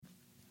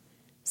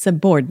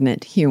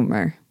Subordinate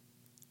humor.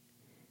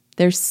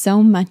 There's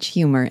so much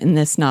humor in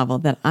this novel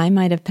that I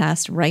might have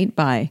passed right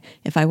by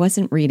if I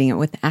wasn't reading it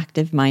with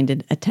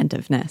active-minded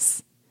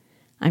attentiveness.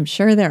 I'm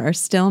sure there are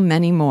still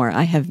many more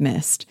I have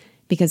missed,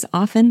 because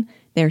often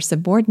they're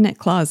subordinate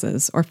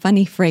clauses or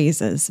funny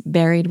phrases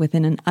buried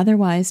within an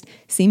otherwise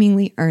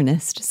seemingly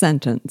earnest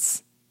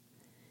sentence.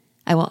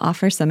 I will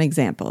offer some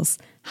examples,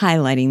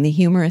 highlighting the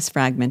humorous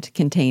fragment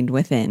contained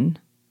within.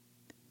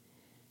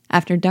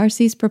 After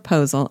Darcy's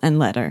proposal and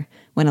letter,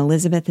 when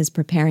Elizabeth is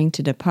preparing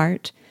to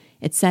depart,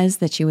 it says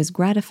that she was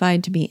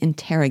gratified to be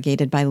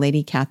interrogated by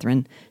Lady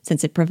Catherine,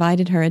 since it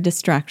provided her a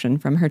distraction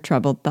from her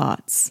troubled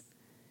thoughts.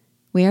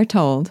 We are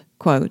told,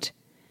 quote,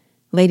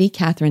 Lady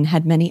Catherine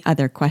had many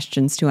other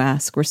questions to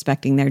ask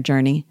respecting their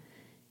journey,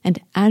 and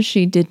as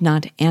she did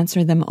not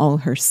answer them all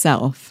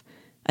herself,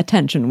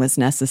 attention was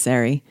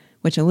necessary,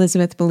 which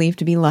Elizabeth believed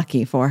to be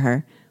lucky for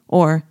her,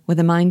 or, with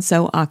a mind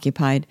so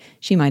occupied,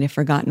 she might have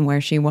forgotten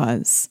where she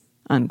was,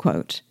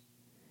 unquote.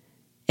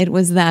 It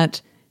was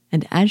that,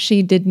 and as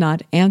she did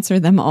not answer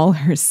them all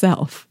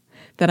herself,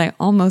 that I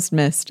almost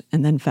missed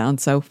and then found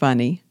so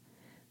funny.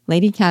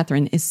 Lady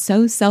Catherine is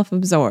so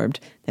self-absorbed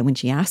that when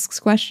she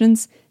asks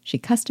questions, she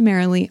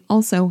customarily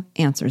also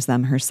answers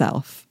them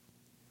herself.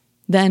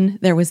 Then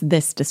there was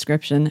this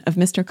description of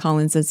Mr.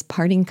 Collins's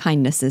parting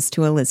kindnesses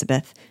to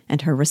Elizabeth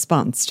and her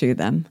response to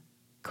them.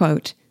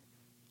 Quote,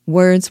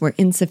 words were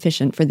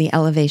insufficient for the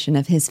elevation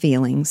of his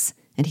feelings,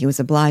 and he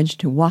was obliged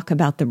to walk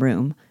about the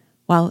room,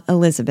 while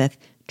Elizabeth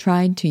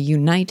tried to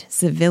unite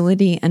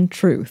civility and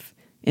truth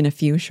in a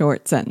few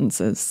short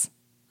sentences.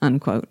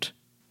 Unquote.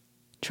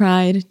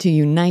 Tried to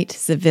unite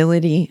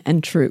civility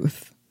and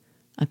truth.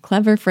 A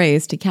clever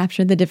phrase to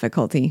capture the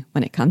difficulty,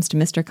 when it comes to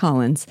Mr.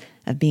 Collins,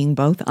 of being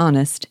both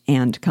honest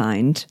and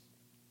kind.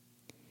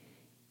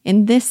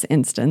 In this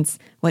instance,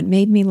 what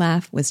made me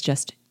laugh was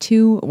just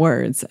 2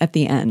 words at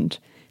the end,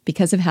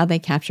 because of how they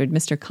captured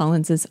Mr.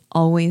 Collins's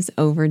always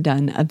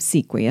overdone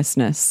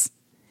obsequiousness.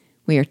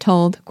 We are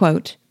told,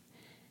 quote,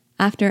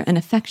 after an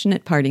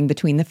affectionate parting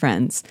between the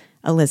friends,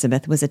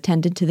 Elizabeth was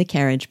attended to the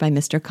carriage by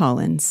Mr.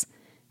 Collins,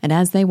 and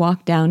as they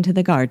walked down to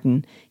the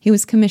garden, he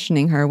was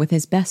commissioning her with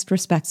his best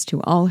respects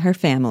to all her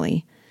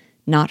family,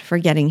 not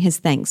forgetting his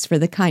thanks for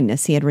the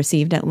kindness he had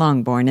received at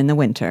Longbourn in the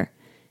winter,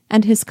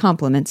 and his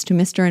compliments to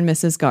Mr. and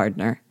Mrs.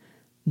 Gardiner,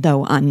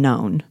 though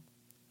unknown.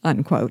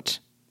 Unquote.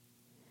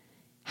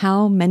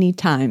 How many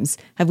times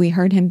have we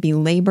heard him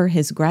belabor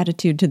his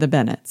gratitude to the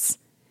Bennets?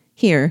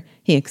 Here,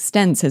 he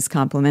extends his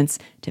compliments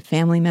to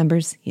family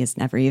members he has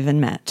never even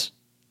met.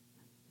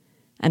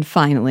 And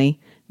finally,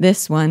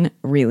 this one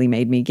really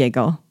made me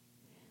giggle.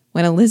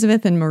 When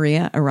Elizabeth and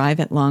Maria arrive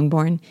at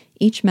Longbourn,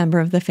 each member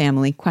of the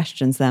family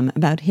questions them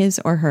about his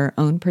or her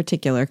own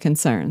particular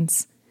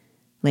concerns.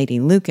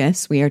 Lady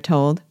Lucas, we are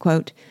told,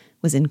 quote,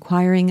 was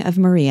inquiring of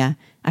Maria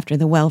after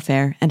the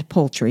welfare and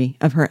poultry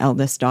of her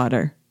eldest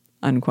daughter,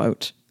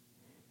 unquote.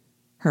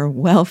 Her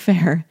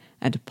welfare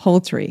and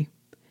poultry.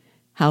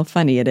 How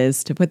funny it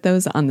is to put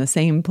those on the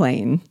same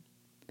plane.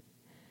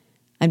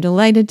 I'm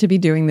delighted to be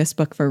doing this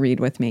book for Read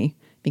With Me,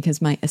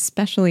 because my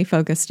especially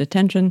focused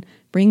attention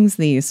brings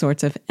these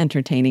sorts of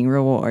entertaining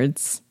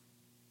rewards.